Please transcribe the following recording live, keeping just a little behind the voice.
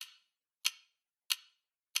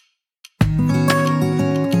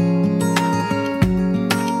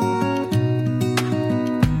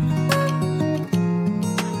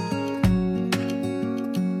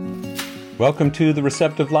Welcome to The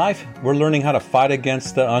Receptive Life. We're learning how to fight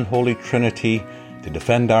against the unholy trinity, to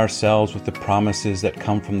defend ourselves with the promises that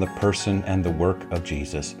come from the person and the work of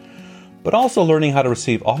Jesus, but also learning how to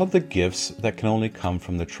receive all of the gifts that can only come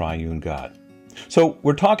from the triune God. So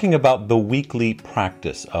we're talking about the weekly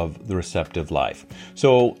practice of the receptive life.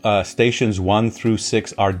 So stations 1 through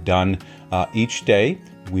 6 are done each day.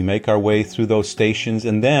 We make our way through those stations,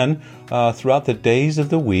 and then throughout the days of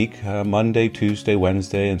the week, Monday, Tuesday,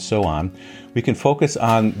 Wednesday, and so on, we can focus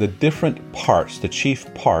on the different parts, the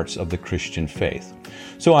chief parts of the Christian faith.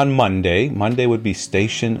 So on Monday would be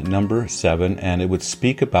station number 7, and it would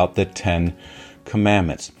speak about the 10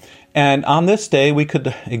 Commandments. And on this day, we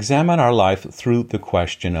could examine our life through the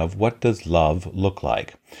question of what does love look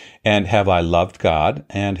like? And have I loved God?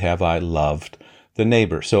 And have I loved the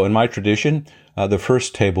neighbor? So in my tradition, the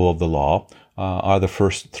first table of the law are the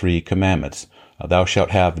first 3 commandments. Thou shalt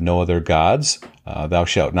have no other gods. Thou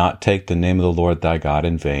shalt not take the name of the Lord thy God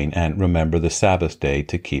in vain, and remember the Sabbath day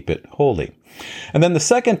to keep it holy. And then the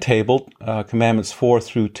second table, commandments 4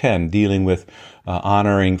 through 10, dealing with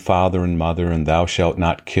honoring father and mother, and thou shalt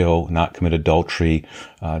not kill, not commit adultery,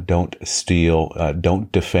 don't steal,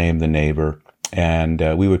 don't defame the neighbor.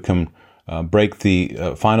 And we would break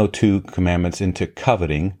the final 2 commandments into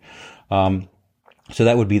coveting. So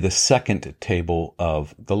that would be the second table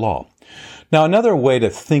of the law. Now, another way to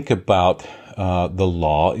think about the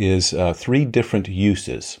law is 3 different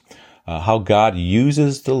uses. How God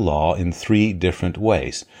uses the law in 3 different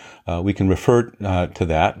ways. We can refer to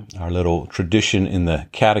that. Our little tradition in the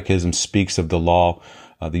Catechism speaks of the law,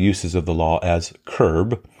 the uses of the law as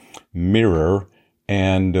curb, mirror,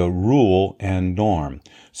 and rule and norm.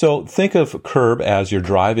 So think of curb as you're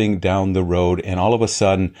driving down the road, and all of a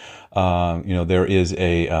sudden, there is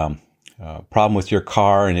a problem with your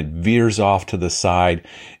car, and it veers off to the side,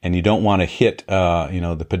 and you don't want to hit,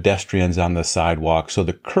 the pedestrians on the sidewalk. So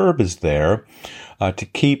the curb is there to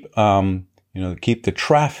keep the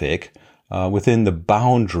traffic within the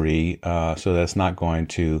boundary, so that's not going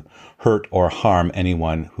to hurt or harm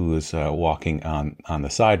anyone who is walking on the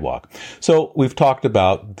sidewalk. So we've talked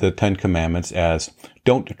about the 10 Commandments as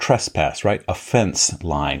don't trespass, right? A fence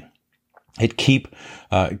line. It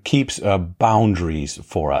keeps boundaries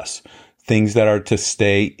for us. Things that are to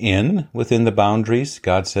stay within the boundaries.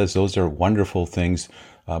 God says those are wonderful things,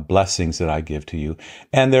 blessings that I give to you.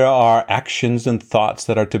 And there are actions and thoughts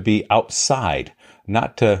that are to be outside,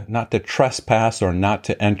 not to trespass or not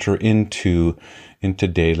to enter into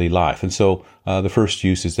daily life. And so the first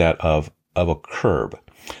use is that of a curb.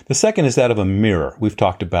 The second is that of a mirror. We've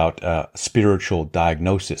talked about spiritual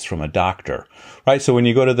diagnosis from a doctor, right? So when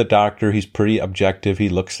you go to the doctor, he's pretty objective. He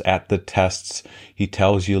looks at the tests. He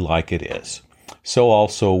tells you like it is. So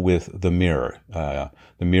also with the mirror. The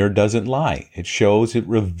mirror doesn't lie. It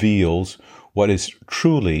reveals what is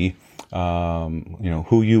truly,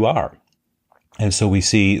 who you are. And so we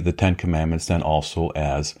see the 10 Commandments then also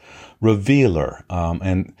as revealer,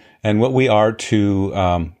 and what we are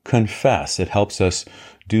to confess. It helps us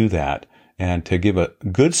do that and to give a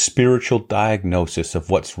good spiritual diagnosis of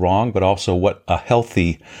what's wrong, but also what a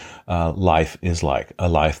healthy life is like, a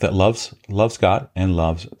life that loves God and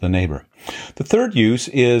loves the neighbor. The third use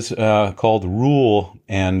is called rule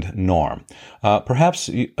and norm. Perhaps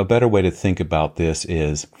a better way to think about this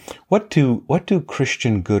is, what do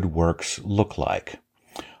Christian good works look like?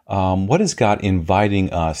 What is God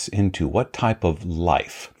inviting us into? What type of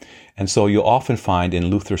life? And so you'll often find in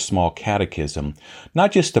Luther's Small Catechism,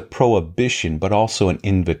 not just a prohibition, but also an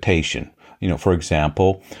invitation. For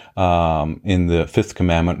example, in the 5th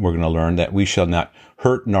commandment, we're going to learn that we shall not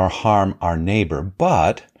hurt nor harm our neighbor,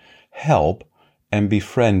 but help and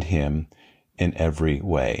befriend him in every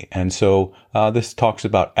way. And so this talks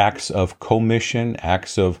about acts of commission,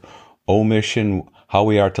 acts of omission, how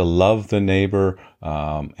we are to love the neighbor.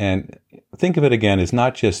 And think of it again as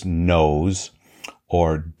not just no's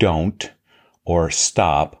or don't or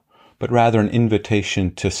stop, but rather an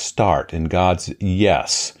invitation to start, and God's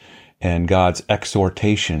yes and God's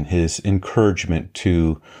exhortation, his encouragement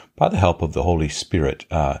to, by the help of the Holy Spirit,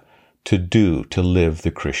 to live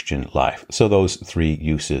the Christian life. So those 3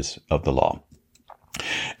 uses of the law.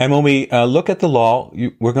 And when we look at the law,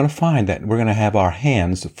 we're going to find that we're going to have our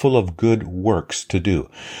hands full of good works to do.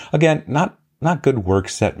 Again, not good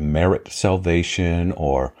works that merit salvation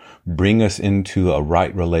or bring us into a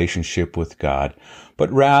right relationship with God,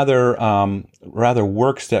 but rather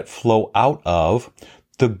works that flow out of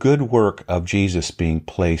the good work of Jesus being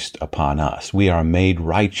placed upon us. We are made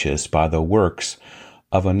righteous by the works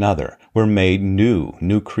of another. We're made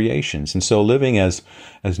new creations. And so living as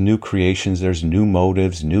new creations, there's new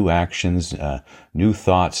motives, new actions, new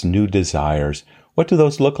thoughts, new desires. What do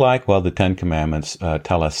those look like? Well, the Ten Commandments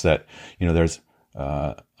tell us that, there's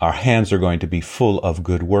our hands are going to be full of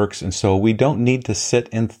good works. And so we don't need to sit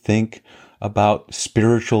and think about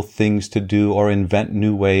spiritual things to do or invent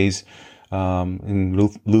new ways. In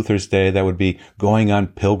Luther's day, that would be going on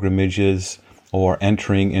pilgrimages or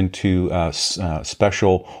entering into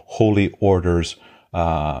special holy orders.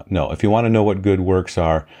 No, if you want to know what good works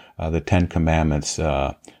are, the Ten Commandments,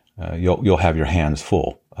 you'll have your hands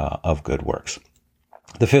full of good works.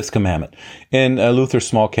 The fifth commandment. In Luther's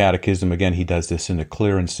Small Catechism, again, he does this in a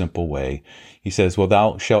clear and simple way. He says, well,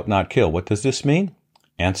 thou shalt not kill. What does this mean?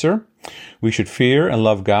 Answer, we should fear and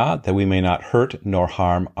love God, that we may not hurt nor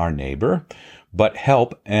harm our neighbor, but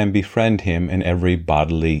help and befriend him in every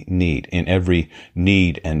bodily need, in every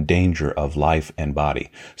need and danger of life and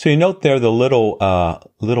body. So you note there the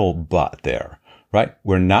little but there, right?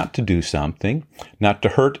 We're not to do something, not to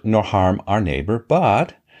hurt nor harm our neighbor,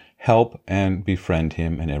 but help and befriend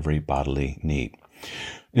him in every bodily need.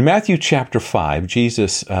 In Matthew chapter 5,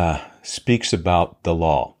 Jesus speaks about the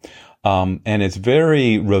law. And it's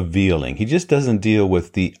very revealing. He just doesn't deal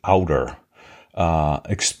with the outer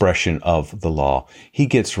expression of the law. He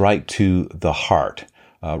gets right to the heart,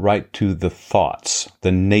 right to the thoughts,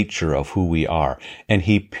 the nature of who we are. And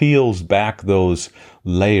he peels back those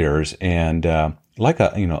layers and like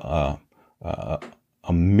a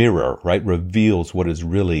mirror, right, reveals what is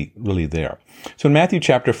really there. So in Matthew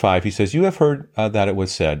chapter 5, he says, you have heard that it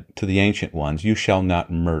was said to the ancient ones, you shall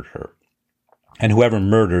not murder. And whoever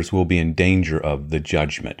murders will be in danger of the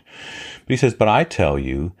judgment. But he says, but I tell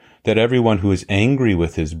you that everyone who is angry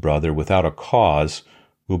with his brother without a cause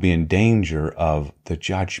will be in danger of the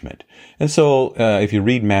judgment. And so if you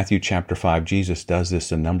read Matthew chapter 5, Jesus does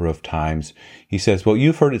this a number of times. He says, well,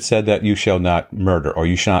 you've heard it said that you shall not murder or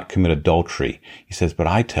you shall not commit adultery. He says, but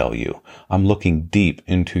I tell you, I'm looking deep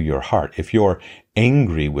into your heart. If you're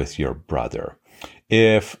angry with your brother,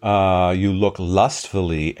 if you look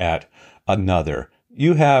lustfully at another,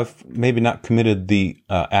 you have maybe not committed the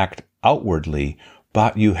act outwardly,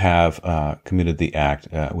 but you have committed the act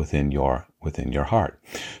within your heart.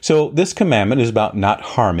 So this commandment is about not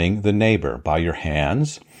harming the neighbor by your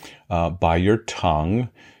hands, by your tongue,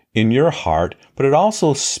 in your heart. But it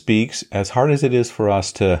also speaks, as hard as it is for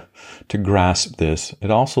us to grasp this,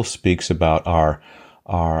 it also speaks about our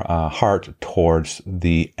heart towards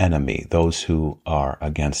the enemy, those who are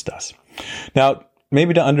against us. Now,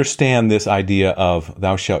 maybe to understand this idea of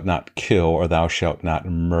thou shalt not kill or thou shalt not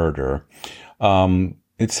murder,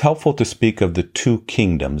 it's helpful to speak of the two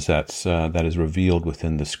kingdoms that is revealed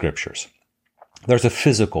within the scriptures. There's a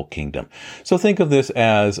physical kingdom. So think of this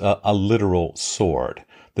as a literal sword,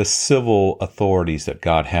 the civil authorities that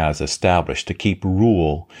God has established to keep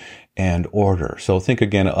rule and order. So think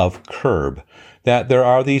again of curb, that there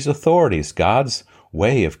are these authorities, God's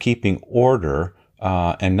way of keeping order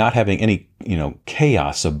and not having any,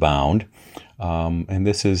 chaos abound. And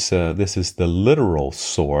this is the literal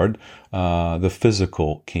sword, the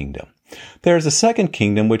physical kingdom. There's a second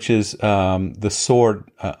kingdom, which is the sword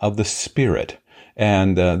of the Spirit,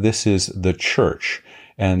 and this is the church.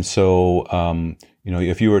 And so,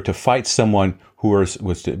 if you were to fight someone who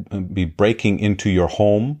was to be breaking into your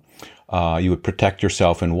home, you would protect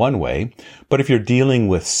yourself in one way. But if you're dealing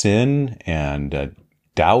with sin and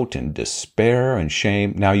doubt and despair and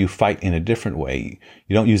shame, now you fight in a different way.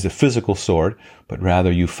 You don't use the physical sword, but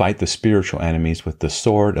rather you fight the spiritual enemies with the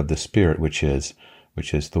sword of the Spirit, which is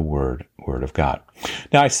the word of God.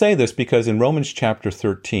 Now I say this because in Romans chapter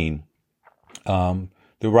 13,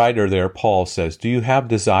 the writer there, Paul, says, do you have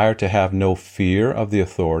desire to have no fear of the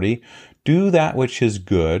authority? Do that which is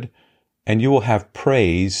good, and you will have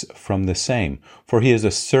praise from the same. For he is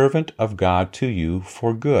a servant of God to you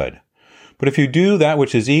for good. But if you do that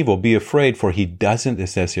which is evil, be afraid, for he doesn't, it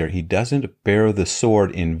says here, he doesn't bear the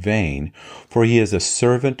sword in vain, for he is a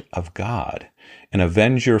servant of God, an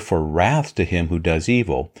avenger for wrath to him who does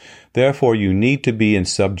evil. Therefore you need to be in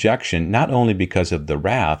subjection, not only because of the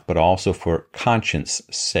wrath, but also for conscience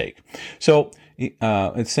sake. So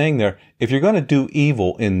it's saying there, if you're going to do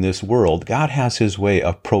evil in this world, God has his way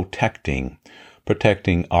of protecting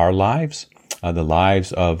our lives, the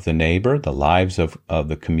lives of the neighbor, the lives of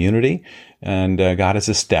the community, and God has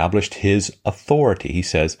established his authority. He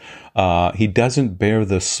says he doesn't bear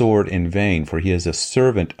the sword in vain, for he is a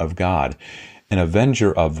servant of God, an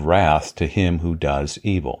avenger of wrath to him who does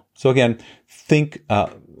evil. So again, think the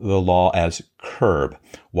law as curb.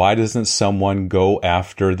 Why doesn't someone go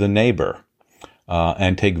after the neighbor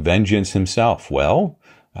and take vengeance himself? Well,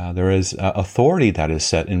 There is authority that is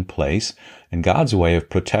set in place, and God's way of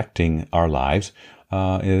protecting our lives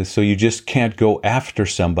is so you just can't go after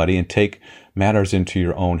somebody and take matters into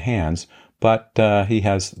your own hands, but He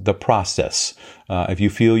has the process. If you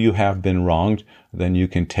feel you have been wronged, then you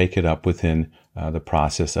can take it up within the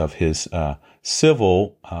process of His the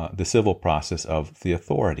civil process of the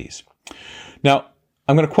authorities. Now,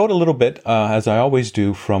 I'm going to quote a little bit, as I always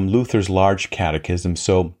do, from Luther's Large Catechism.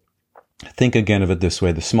 So think again of it this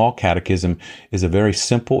way. The Small Catechism is a very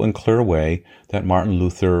simple and clear way that Martin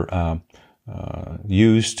Luther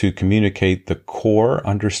used to communicate the core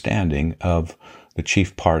understanding of the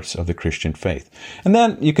chief parts of the Christian faith. And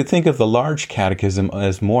then you could think of the Large Catechism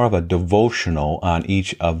as more of a devotional on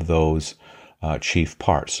each of those chief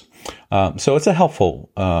parts. So it's a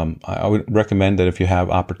helpful, I would recommend that if you have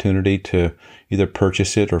opportunity to either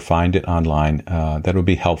purchase it or find it online, that would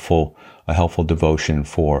be helpful, a helpful devotion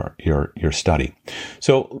for your study.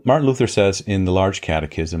 So Martin Luther says in the Large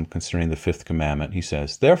Catechism concerning the fifth commandment, he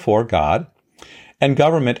says, "Therefore God and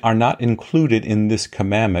government are not included in this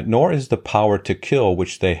commandment, nor is the power to kill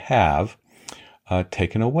which they have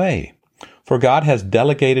taken away. For God has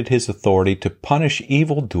delegated His authority to punish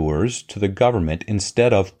evildoers to the government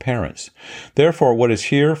instead of parents. Therefore, what is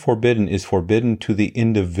here forbidden is forbidden to the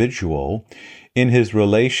individual in his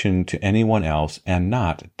relation to anyone else and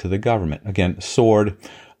not to the government." Again, sword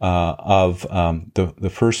of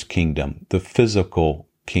the first kingdom, the physical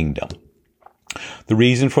kingdom. The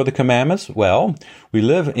reason for the commandments? Well, we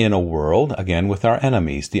live in a world, again, with our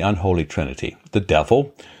enemies, the unholy trinity, the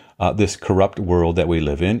devil, this corrupt world that we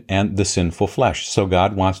live in, and the sinful flesh. So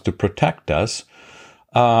God wants to protect us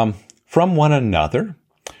from one another.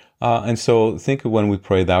 And so think of when we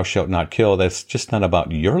pray, "Thou shalt not kill," that's just not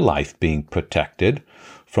about your life being protected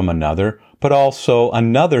from another, but also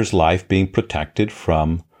another's life being protected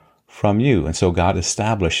from you. And so God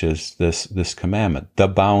establishes this commandment, the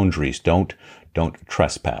boundaries. Don't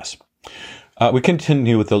trespass. We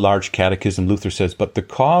continue with the Large Catechism. Luther says, "But the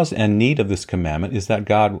cause and need of this commandment is that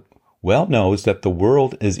God well knows that the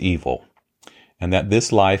world is evil, and that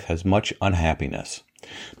this life has much unhappiness.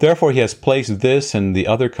 Therefore He has placed this and the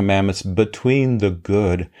other commandments between the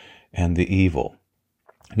good and the evil.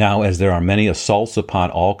 Now, as there are many assaults upon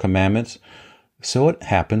all commandments, so it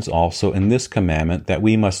happens also in this commandment that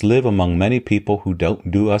we must live among many people who don't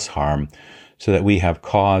do us harm, so that we have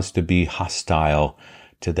cause to be hostile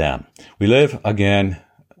to them." We live, again,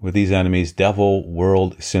 with these enemies, devil,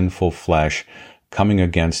 world, sinful flesh, coming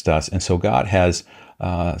against us. And so God has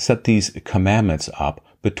set these commandments up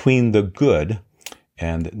between the good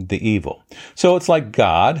and the evil. So it's like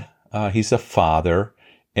God, He's a father,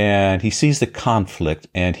 and He sees the conflict,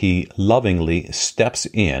 and He lovingly steps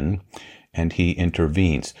in and He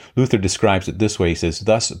intervenes. Luther describes it this way. He says,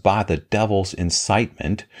 "Thus, by the devil's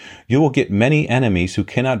incitement, you will get many enemies who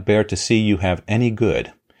cannot bear to see you have any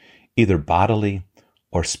good, either bodily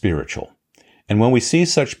or spiritual. And when we see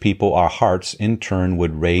such people, our hearts in turn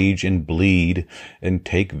would rage and bleed and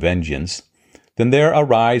take vengeance. Then there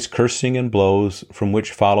arise cursing and blows, from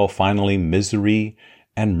which follow finally misery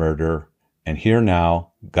and murder. And here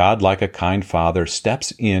now, God, like a kind father,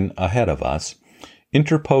 steps in ahead of us,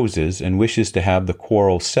 interposes and wishes to have the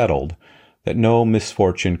quarrel settled, that no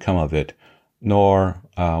misfortune come of it, nor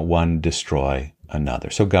one destroy another."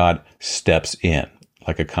 So God steps in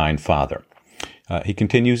like a kind father. He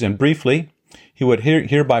continues, "And briefly, He would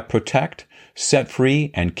hereby protect, set free,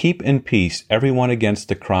 and keep in peace everyone against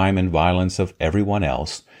the crime and violence of everyone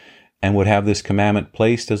else, and would have this commandment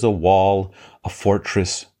placed as a wall, a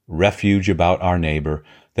fortress, refuge about our neighbor,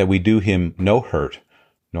 that we do him no hurt,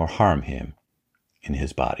 nor harm him in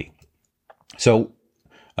his body." So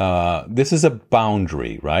this is a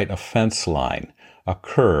boundary, right? A fence line, a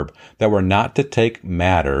curb, that we're not to take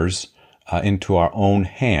matters into our own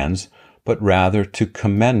hands, but rather to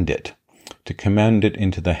commend it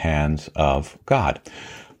into the hands of God.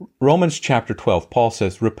 Romans chapter 12, Paul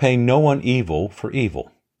says, "Repay no one evil for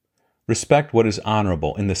evil. Respect what is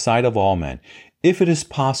honorable in the sight of all men. If it is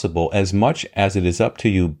possible, as much as it is up to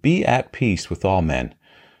you, be at peace with all men.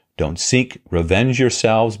 Don't seek revenge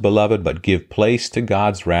yourselves, beloved, but give place to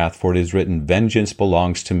God's wrath, for it is written, 'Vengeance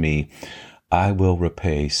belongs to me. I will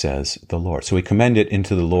repay, says the Lord.'" So we commend it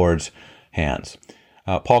into the Lord's hands.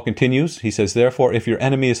 Paul continues, he says, "Therefore, if your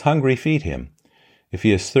enemy is hungry, feed him. If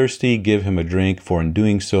he is thirsty, give him a drink, for in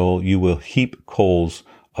doing so you will heap coals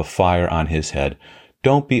of fire on his head.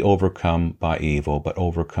 Don't be overcome by evil, but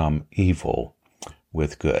overcome evil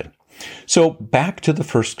with good." So back to the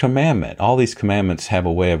first commandment. All these commandments have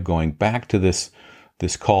a way of going back to this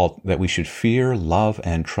this call that we should fear, love,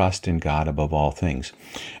 and trust in God above all things.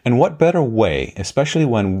 And what better way, especially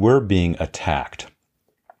when we're being attacked,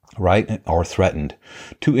 right, or threatened,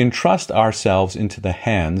 to entrust ourselves into the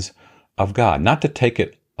hands of God, not to take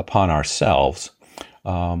it upon ourselves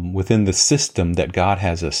within the system that God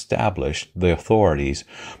has established, the authorities,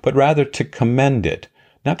 but rather to commend it,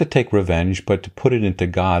 not to take revenge, but to put it into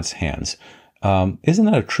God's hands. Isn't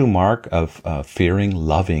that a true mark of fearing,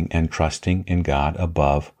 loving, and trusting in God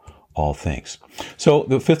above all things? So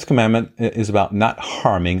the fifth commandment is about not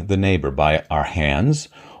harming the neighbor by our hands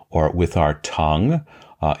or with our tongue,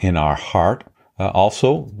 in our heart.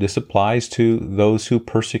 Also, this applies to those who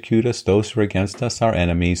persecute us, those who are against us, our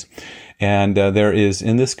enemies. And there is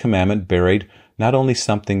in this commandment buried not only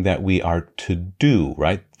something that we are to do,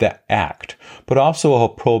 right, that act, but also a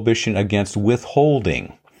prohibition against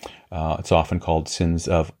withholding. It's often called sins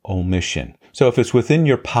of omission. So if it's within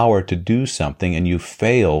your power to do something and you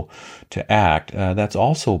fail to act, that's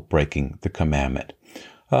also breaking the commandment.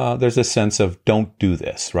 There's a sense of don't do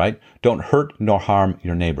this, right? Don't hurt nor harm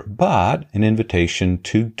your neighbor, but an invitation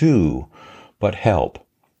to do, but help,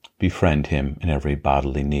 befriend him in every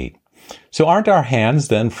bodily need. So aren't our hands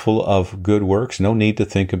then full of good works? No need to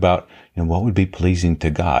think about, what would be pleasing to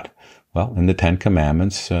God. Well, in the Ten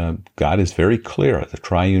Commandments, God is very clear. The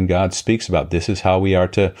triune God speaks about this is how we are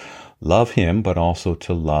to love him, but also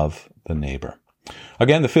to love the neighbor.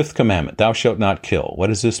 Again, the fifth commandment, thou shalt not kill. What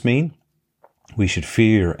does this mean? We should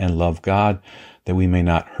fear and love God that we may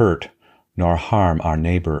not hurt nor harm our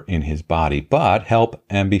neighbor in his body, but help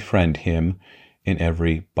and befriend him in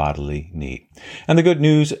every bodily need. And the good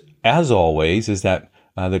news, as always, is that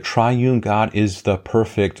the triune God is the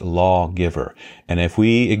perfect lawgiver. And if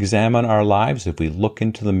we examine our lives, if we look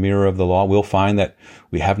into the mirror of the law, we'll find that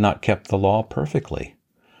we have not kept the law perfectly.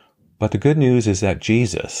 But the good news is that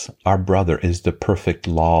Jesus, our brother, is the perfect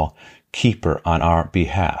law keeper on our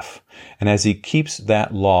behalf. And as he keeps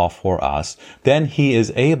that law for us, then he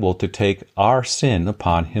is able to take our sin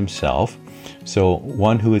upon himself. So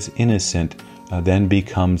one who is innocent then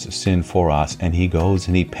becomes sin for us, and he goes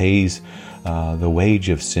and he pays the wage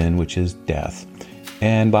of sin, which is death.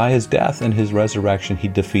 And by his death and his resurrection, he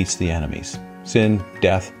defeats the enemies. Sin,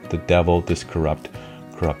 death, the devil, this corrupt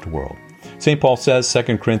world. St. Paul says,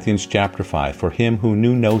 2 Corinthians chapter 5, for him who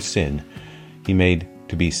knew no sin, he made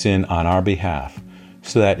to be sin on our behalf,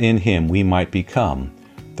 so that in him we might become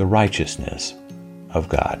the righteousness of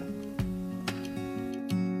God.